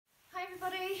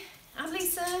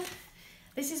Lisa.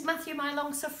 This is Matthew, my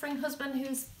long-suffering husband,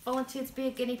 who's volunteered to be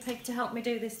a guinea pig to help me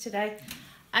do this today.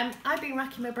 I've been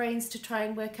racking my brains to try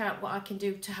and work out what I can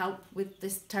do to help with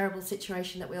this terrible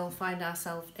situation that we all find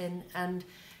ourselves in, and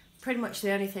pretty much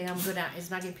the only thing I'm good at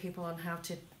is nagging people on how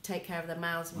to take care of their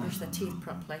mouths and brush their teeth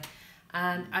properly.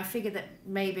 And I figured that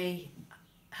maybe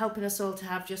helping us all to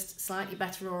have just slightly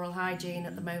better oral hygiene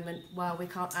at the moment while we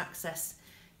can't access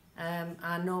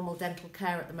our normal dental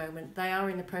care at the moment. They are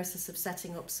in the process of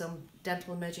setting up some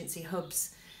dental emergency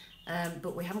hubs,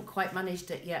 but we haven't quite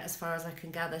managed it yet as far as I can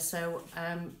gather. So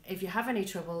if you have any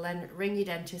trouble, then ring your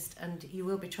dentist and you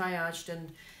will be triaged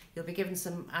and you'll be given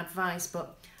some advice.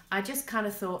 But I just kind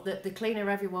of thought that the cleaner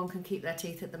everyone can keep their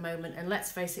teeth at the moment, and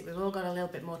let's face it, we've all got a little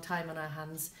bit more time on our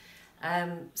hands.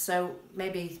 So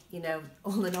maybe, you know,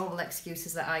 all the normal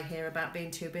excuses that I hear about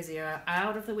being too busy are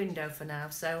out of the window for now.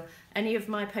 So any of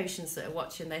my patients that are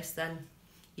watching this, then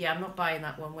yeah, I'm not buying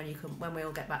that one when we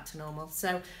all get back to normal.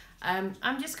 So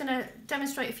I'm just going to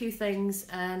demonstrate a few things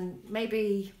and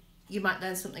maybe you might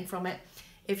learn something from it.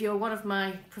 If you're one of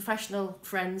my professional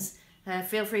friends,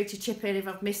 feel free to chip in. If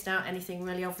I've missed out anything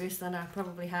really obvious, then I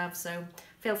probably have, so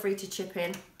feel free to chip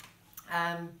in.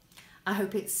 I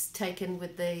hope it's taken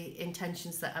with the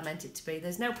intentions that I meant it to be.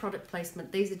 There's no product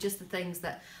placement. These are just the things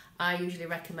that I usually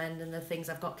recommend and the things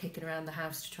I've got kicking around the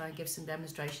house to try and give some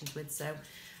demonstrations with. So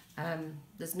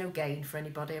there's no gain for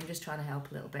anybody. I'm just trying to help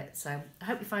a little bit. So I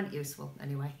hope you find it useful.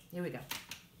 Anyway, here we go.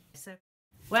 So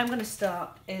where I'm going to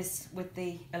start is with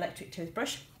the electric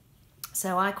toothbrush.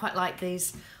 So I quite like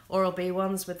these Oral-B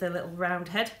ones with the little round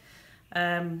head.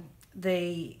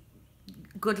 The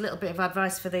good little bit of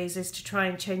advice for these is to try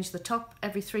and change the top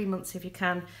every 3 months if you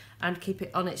can, and keep it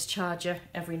on its charger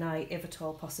every night if at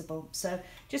all possible. So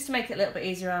just to make it a little bit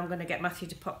easier, I'm going to get Matthew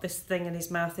to pop this thing in his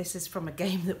mouth. This is from a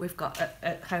game that we've got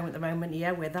at home at the moment.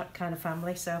 Yeah, we're that kind of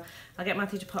family, so I'll get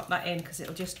Matthew to pop that in because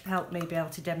it'll just help me be able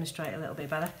to demonstrate a little bit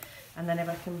better. And then if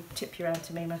I can tip you around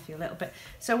to me, Matthew, a little bit.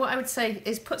 So what I would say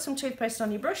is put some toothpaste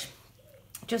on your brush.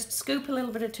 Just scoop a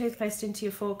little bit of toothpaste into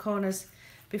your four corners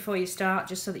before you start,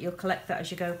 just so that you'll collect that as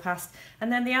you go past.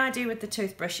 And then the idea with the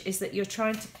toothbrush is that you're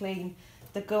trying to clean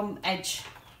the gum edge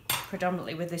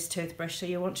predominantly with this toothbrush. So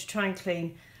you want to try and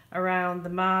clean around the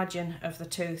margin of the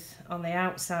tooth on the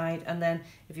outside, and then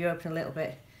if you open a little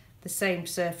bit, the same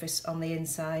surface on the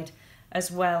inside, as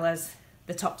well as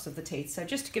the tops of the teeth. So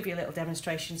just to give you a little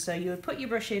demonstration, so you would put your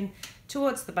brush in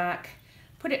towards the back,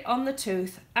 put it on the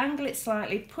tooth, angle it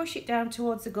slightly, push it down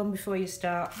towards the gum before you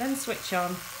start, then switch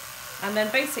on, and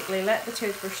then basically let the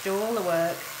toothbrush do all the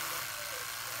work.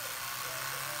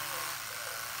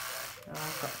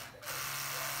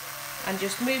 And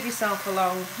just move yourself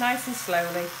along nice and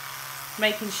slowly,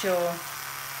 making sure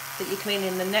that you're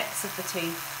cleaning the necks of the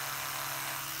teeth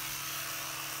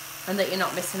and that you're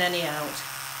not missing any out.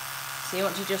 So you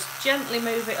want to just gently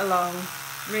move it along,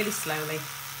 really slowly.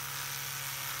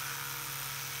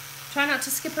 Try not to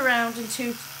skip around and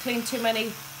clean too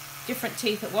many different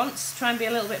teeth at once. Try and be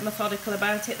a little bit methodical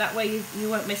about it, that way you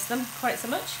won't miss them quite so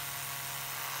much.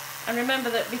 And remember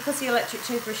that because the electric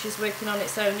toothbrush is working on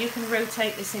its own, you can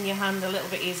rotate this in your hand a little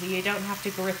bit easier. You don't have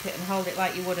to grip it and hold it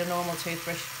like you would a normal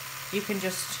toothbrush. You can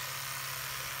just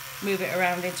move it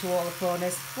around into all the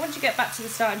corners. Once you get back to the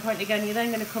starting point again, you're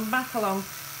then going to come back along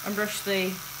and brush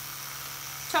the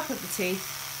top of the teeth,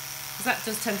 because that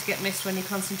does tend to get missed when you're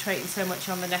concentrating so much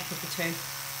on the neck of the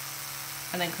tooth.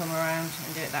 And then come around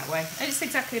and do it that way. And it's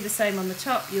exactly the same on the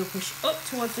top. You'll push up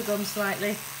towards the gum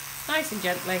slightly, nice and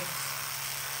gently.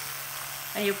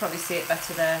 And you'll probably see it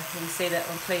better there. You can see that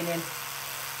I'm cleaning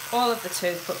all of the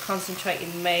tooth, but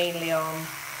concentrating mainly on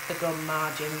the gum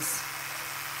margins.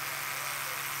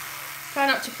 Try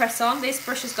not to press on. This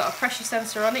brush has got a pressure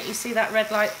sensor on it. You see that red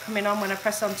light coming on when I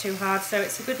press on too hard. So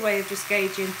it's a good way of just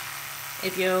gauging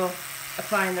if you're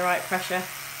applying the right pressure.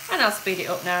 And I'll speed it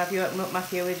up now. If you open up,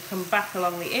 Matthew, we'd come back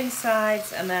along the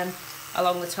insides and then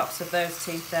along the tops of those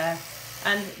teeth there.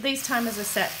 And these timers are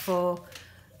set for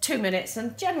 2 minutes,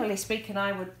 and generally speaking,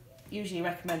 I would usually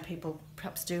recommend people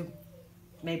perhaps do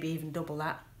maybe even double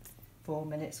that, 4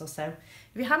 minutes or so.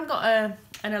 If you haven't got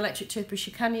an electric toothbrush,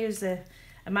 you can use a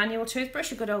manual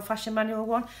toothbrush, a good old-fashioned manual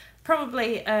one.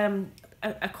 Probably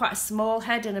quite a small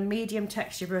head and a medium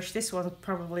texture brush. This one's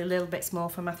probably a little bit small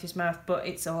for Matthew's mouth, but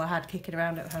it's all I had kicking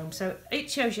around at home, so it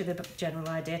shows you the general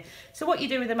idea. So what you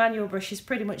do with the manual brush is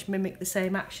pretty much mimic the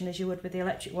same action as you would with the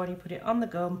electric one. You put it on the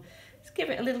gum, just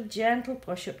give it a little gentle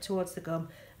push up towards the gum,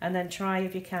 and then try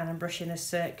if you can and brush in a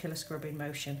circular scrubbing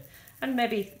motion, and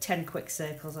maybe 10 quick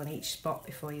circles on each spot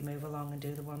before you move along and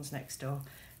do the ones next door.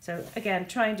 So again,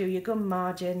 try and do your gum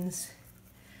margins,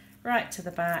 right to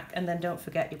the back, and then don't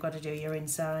forget you've got to do your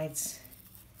insides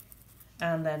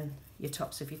and then your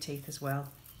tops of your teeth as well.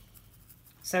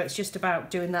 So it's just about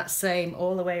doing that same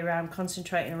all the way around,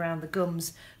 concentrating around the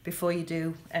gums before you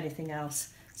do anything else.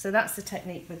 So that's the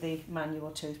technique with the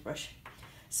manual toothbrush.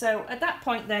 So at that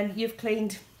point then you've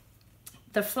cleaned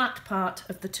the flat part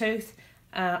of the tooth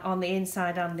on the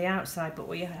inside and the outside, but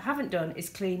what you haven't done is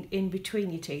clean in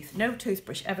between your teeth. No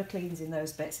toothbrush ever cleans in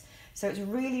those bits. So it's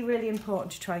really, really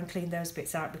important to try and clean those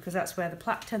bits out, because that's where the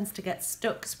plaque tends to get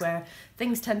stuck, it's where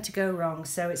things tend to go wrong.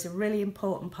 So it's a really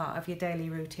important part of your daily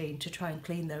routine to try and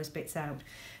clean those bits out.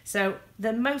 So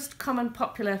the most common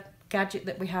popular gadget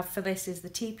that we have for this is the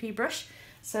TP brush.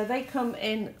 So they come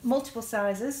in multiple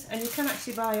sizes, and you can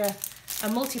actually buy a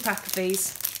multi-pack of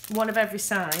these, one of every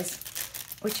size,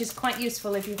 which is quite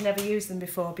useful if you've never used them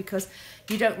before, because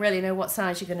you don't really know what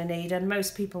size you're going to need, and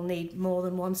most people need more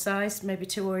than one size, maybe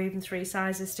 2 or even 3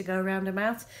 sizes to go around a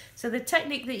mouth. So the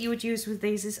technique that you would use with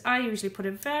these is I usually put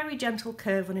a very gentle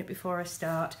curve on it before I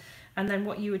start, and then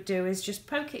what you would do is just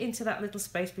poke it into that little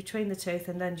space between the tooth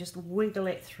and then just wiggle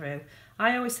it through.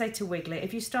 I always say to wiggle it.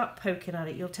 If you start poking at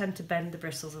it, you'll tend to bend the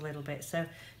bristles a little bit, so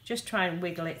just try and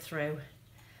wiggle it through.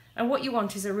 And what you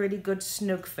want is a really good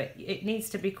snug fit. It needs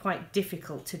to be quite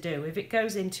difficult to do. If it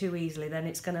goes in too easily, then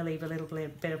it's going to leave a little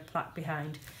bit of plaque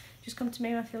behind. Just come to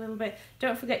me, Matthew, a little bit.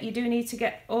 Don't forget, you do need to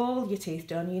get all your teeth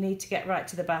done. You need to get right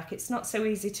to the back. It's not so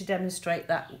easy to demonstrate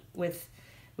that with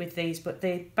these, but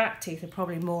the back teeth are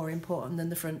probably more important than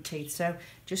the front teeth. So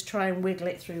just try and wiggle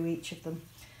it through each of them.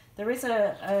 There is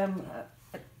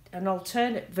an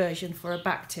alternate version for a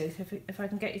back tooth. If I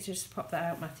can get you to just pop that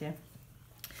out, Matthew.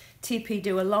 TP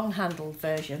do a long handled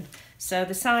version, so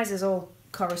the sizes all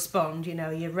correspond, you know,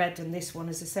 your red and this one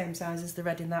is the same size as the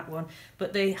red in that one,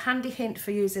 but the handy hint for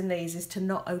using these is to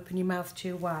not open your mouth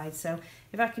too wide. So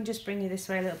if I can just bring you this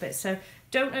way a little bit, so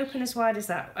don't open as wide as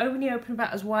that, only open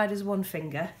about as wide as one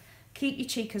finger, keep your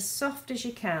cheek as soft as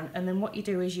you can, and then what you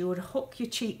do is you would hook your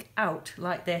cheek out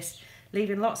like this,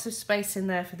 leaving lots of space in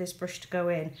there for this brush to go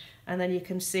in, and then you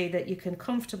can see that you can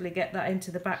comfortably get that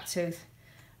into the back tooth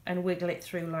and wiggle it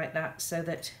through like that, so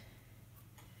that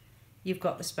you've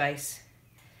got the space.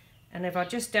 And if I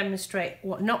just demonstrate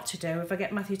what not to do, if I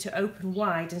get Matthew to open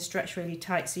wide and stretch really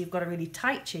tight, so you've got a really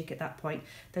tight cheek at that point,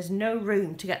 there's no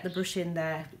room to get the brush in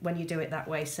there when you do it that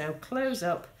way. So close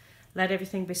up, let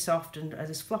everything be soft and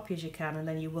as floppy as you can, and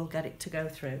then you will get it to go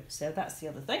through. So that's the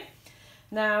other thing.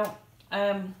 Now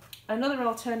another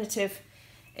alternative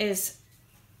is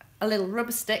a little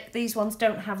rubber stick. These ones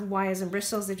don't have wires and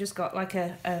bristles, they've just got like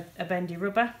a bendy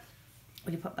rubber.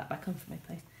 Will you pop that back on for me,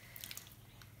 please?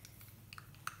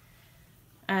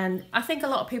 And I think a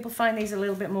lot of people find these a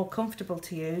little bit more comfortable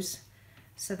to use.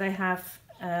 So they have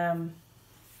the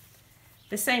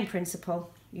same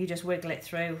principle, you just wiggle it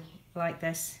through like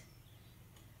this.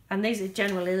 And these are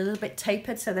generally a little bit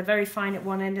tapered, so they're very fine at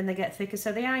one end and they get thicker.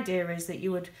 So the idea is that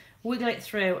you would wiggle it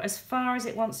through as far as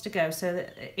it wants to go, so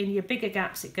that in your bigger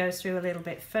gaps it goes through a little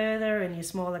bit further, and your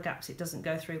smaller gaps it doesn't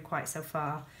go through quite so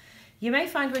far. You may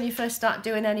find when you first start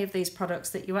doing any of these products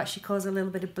that you actually cause a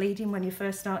little bit of bleeding when you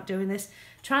first start doing this.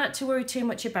 Try not to worry too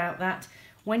much about that.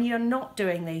 When you're not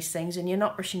doing these things and you're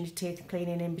not brushing your teeth and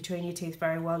cleaning in between your teeth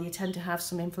very well, you tend to have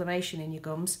some inflammation in your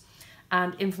gums.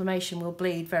 And inflammation will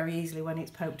bleed very easily when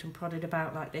it's poked and prodded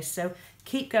about like this. So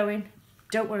keep going,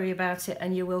 don't worry about it,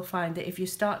 and you will find that if you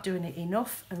start doing it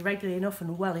enough and regularly enough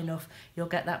and well enough, you'll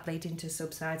get that bleeding to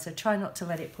subside. So try not to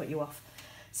let it put you off.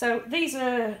 So these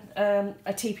are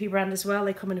a TP brand as well.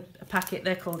 They come in a packet,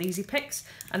 they're called Easy Picks,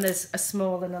 and there's a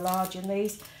small and a large in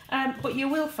these. But you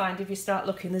will find if you start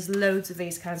looking, there's loads of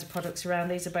these kinds of products around.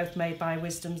 These are both made by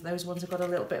Wisdoms. Those ones have got a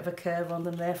little bit of a curve on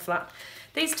them, they're flat.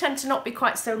 These tend to not be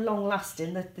quite so long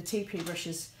lasting. The TP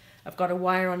brushes have got a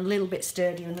wire on, a little bit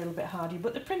sturdier and a little bit harder,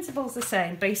 but the principle's the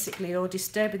same. Basically, you're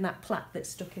disturbing that plaque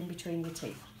that's stuck in between your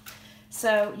teeth.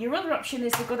 So your other option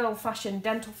is the good old-fashioned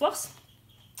dental floss.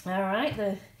 All right,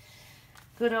 the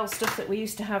good old stuff that we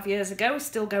used to have years ago is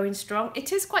still going strong.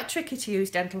 It is quite tricky to use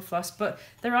dental floss, but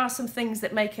there are some things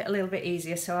that make it a little bit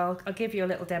easier, so I'll give you a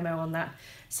little demo on that.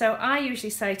 So I usually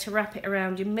say to wrap it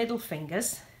around your middle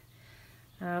fingers,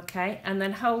 okay, and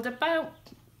then hold about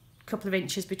a couple of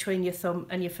inches between your thumb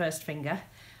and your first finger.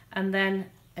 And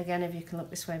then, again, if you can look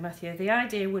this way, Matthew, the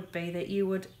idea would be that you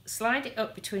would slide it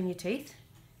up between your teeth,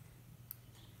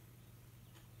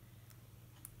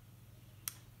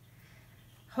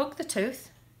 hook the tooth,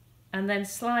 and then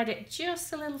slide it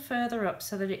just a little further up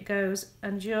so that it goes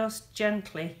and just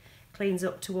gently cleans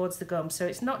up towards the gum. So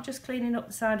it's not just cleaning up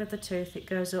the side of the tooth, it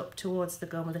goes up towards the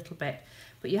gum a little bit.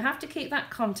 But you have to keep that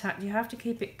contact, you have to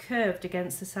keep it curved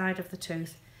against the side of the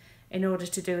tooth. in order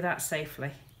to do that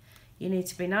safely. You need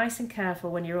to be nice and careful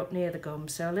when you're up near the gum.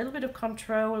 So a little bit of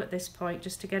control at this point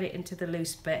just to get it into the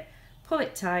loose bit. Pull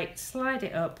it tight, slide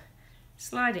it up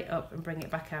and bring it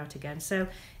back out again. So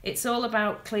it's all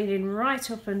about cleaning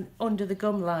right up and under the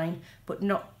gum line, but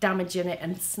not damaging it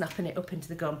and snapping it up into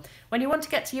the gum. When you want to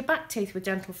get to your back teeth with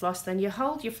dental floss, then you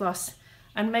hold your floss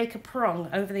and make a prong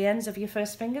over the ends of your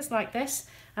first fingers like this,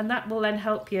 and that will then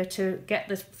help you to get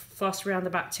the floss around the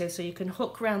back tooth. So you can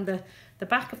hook around the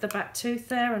back of the back tooth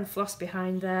there and floss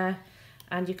behind there,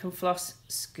 and you can floss,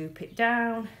 scoop it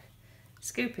down,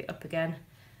 scoop it up again,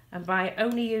 and by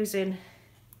only using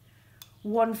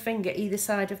one finger either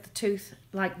side of the tooth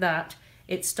like that,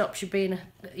 it stops you being,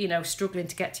 you know, struggling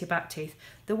to get to your back teeth.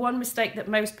 The one mistake that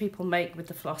most people make with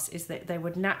the floss is that they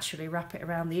would naturally wrap it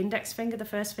around the index finger, the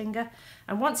first finger,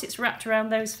 and once it's wrapped around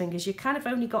those fingers, you kind of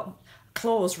only got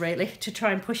claws really to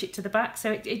try and push it to the back,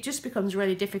 so it just becomes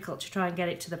really difficult to try and get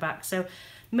it to the back. So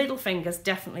middle fingers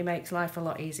definitely makes life a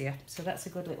lot easier, so that's a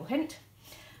good little hint.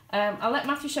 I'll let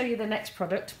Matthew show you the next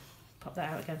product. Pop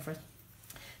that out again for us.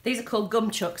 These are called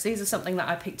gum chucks. These are something that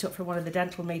I picked up from one of the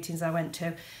dental meetings I went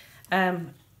to.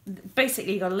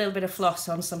 Basically you got a little bit of floss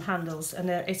on some handles, and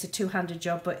it's a two-handed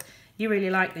job, but you really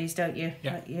like these, don't you?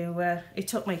 Yeah. It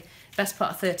took me best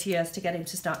part of 30 years to get him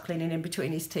to start cleaning in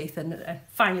between his teeth, and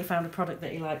finally found a product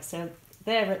that he likes, so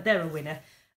they're a winner.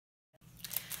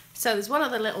 So there's one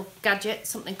other little gadget,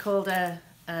 something called a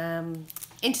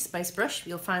interspace brush.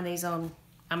 You'll find these on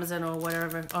Amazon or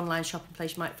wherever online shopping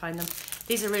place you might find them.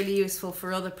 These are really useful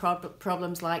for other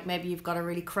problems, like maybe you've got a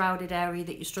really crowded area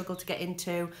that you struggle to get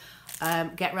into,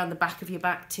 get around the back of your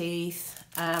back teeth.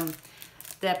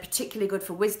 They're particularly good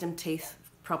for wisdom teeth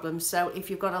problems. So if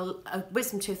you've got a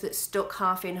wisdom tooth that's stuck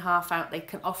half in, half out, they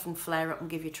can often flare up and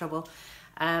give you trouble.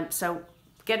 So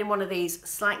getting one of these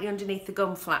slightly underneath the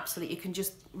gum flap so that you can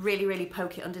just really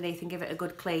poke it underneath and give it a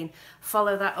good clean.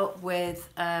 Follow that up with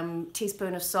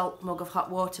teaspoon of salt, mug of hot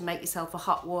water, make yourself a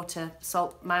hot water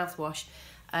salt mouthwash.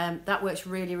 That works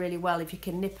really well if you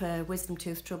can nip a wisdom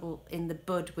tooth trouble in the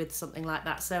bud with something like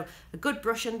that. So a good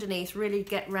brush underneath, really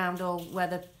get round all where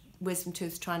the wisdom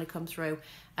tooth's trying to come through,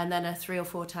 and then a 3 or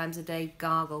 4 times a day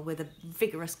gargle with a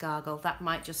vigorous gargle. That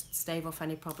might just stave off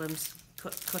any problems.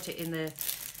 Cut it in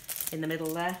the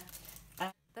middle there.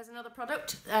 There's another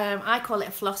product, I call it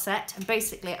a flossette, and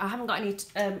basically I haven't got any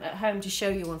at home to show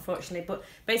you unfortunately, but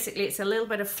basically it's a little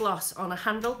bit of floss on a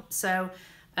handle. So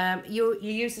you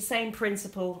use the same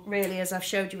principle really as I've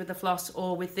showed you with the floss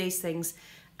or with these things,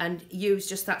 and use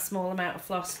just that small amount of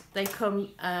floss. They come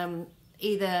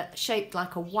either shaped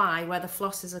like a Y where the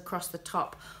floss is across the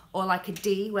top, or like a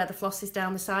D where the floss is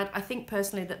down the side. I think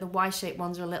personally that the Y-shaped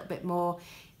ones are a little bit more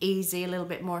easy, a little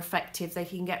bit more effective. They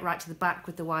can get right to the back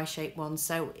with the Y-shaped ones,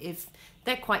 so if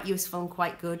they're quite useful and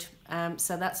quite good.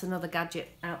 So that's another gadget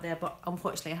out there, but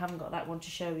unfortunately I haven't got that one to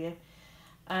show you.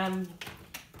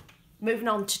 Moving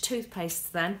on to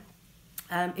toothpaste then.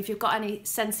 If you've got any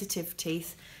sensitive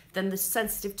teeth, then the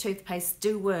sensitive toothpaste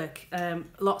do work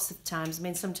lots of times. I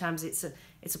mean, sometimes it's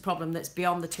a problem that's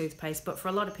beyond the toothpaste, but for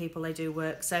a lot of people they do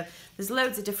work. So there's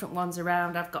loads of different ones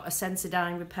around. I've got a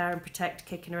Sensodyne Repair and Protect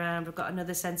kicking around. I've got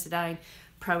another Sensodyne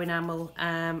Pro Enamel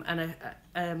and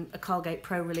a Colgate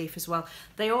Pro Relief as well.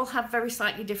 They all have very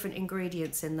slightly different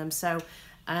ingredients in them. So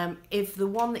if the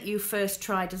one that you first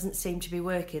try doesn't seem to be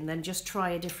working, then just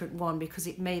try a different one, because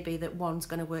it may be that one's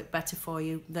going to work better for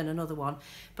you than another one.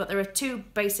 But there are two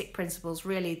basic principles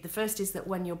really. The first is that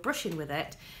when you're brushing with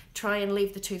it, try and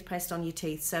leave the toothpaste on your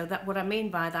teeth. So that what I mean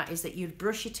by that is that you'd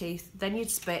brush your teeth, then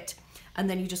you'd spit, and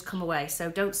then you just come away. So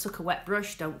don't suck a wet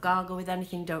brush, don't gargle with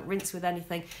anything, don't rinse with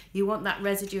anything. You want that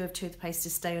residue of toothpaste to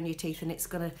stay on your teeth, and it's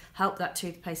going to help that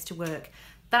toothpaste to work.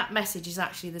 That message is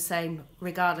actually the same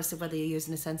regardless of whether you're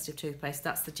using a sensitive toothpaste.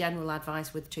 That's the general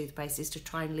advice with toothpaste, is to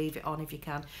try and leave it on if you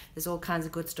can. There's all kinds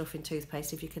of good stuff in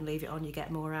toothpaste. If you can leave it on, you get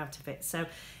more out of it. So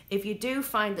if you do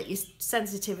find that your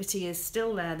sensitivity is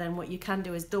still there, then what you can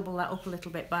do is double that up a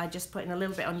little bit by just putting a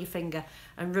little bit on your finger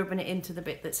and rubbing it into the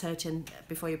bit that's hurting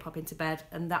before you pop into bed,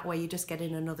 and that way you just get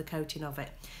in another coating of it.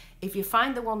 If you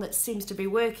find the one that seems to be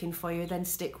working for you, then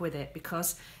stick with it,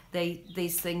 because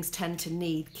these things tend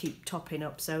to keep topping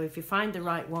up. So if you find the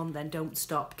right one, then don't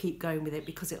stop, keep going with it,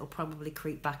 because it'll probably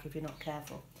creep back if you're not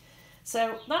careful.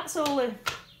 So that's all the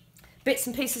bits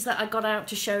and pieces that I got out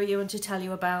to show you and to tell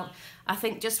you about. I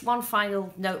think just one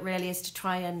final note really is to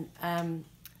try and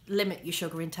limit your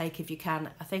sugar intake if you can.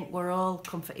 I think we're all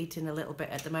comfort eating a little bit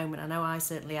at the moment. I know I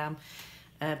certainly am,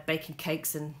 baking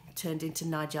cakes and turned into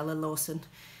Nigella Lawson.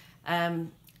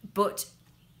 But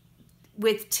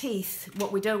with teeth,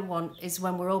 what we don't want is,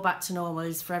 when we're all back to normal,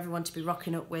 is for everyone to be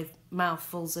rocking up with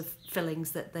mouthfuls of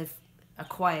fillings that they've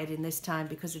acquired in this time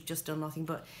because they've just done nothing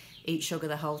but eat sugar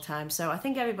the whole time. So I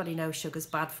think everybody knows sugar's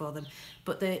bad for them,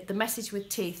 but the message with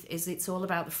teeth is it's all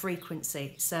about the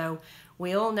frequency. So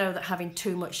we all know that having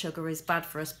too much sugar is bad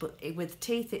for us, but with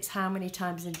teeth it's how many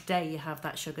times a day you have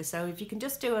that sugar. So if you can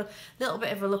just do a little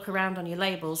bit of a look around on your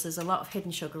labels, there's a lot of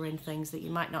hidden sugar in things that you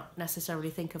might not necessarily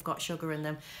think have got sugar in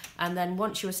them. And then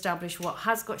once you establish what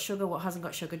has got sugar, what hasn't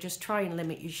got sugar, just try and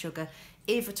limit your sugar,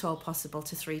 if at all possible,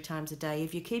 to 3 times a day.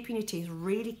 If you're keeping your teeth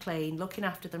really clean, looking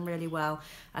after them really well,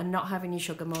 and not having your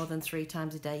sugar more than 3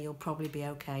 times a day, you'll probably be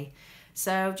okay.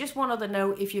 So just one other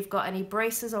note, if you've got any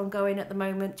braces ongoing at the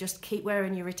moment, just keep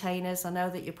wearing your retainers. I know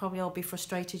that you'll probably all be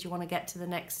frustrated, you want to get to the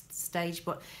next stage,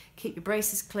 but keep your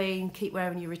braces clean, keep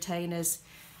wearing your retainers,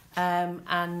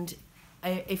 and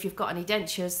if you've got any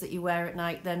dentures that you wear at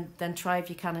night, then try if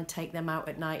you can and take them out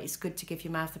at night. It's good to give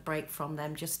your mouth a break from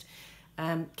them. Just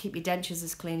keep your dentures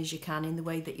as clean as you can in the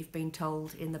way that you've been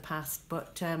told in the past,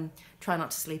 but try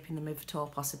not to sleep in them if at all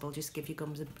possible. Just give your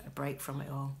gums a break from it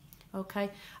all. Okay,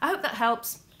 I hope that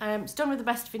helps. It's done with the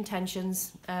best of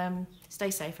intentions.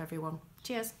 Stay safe, everyone.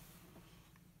 Cheers.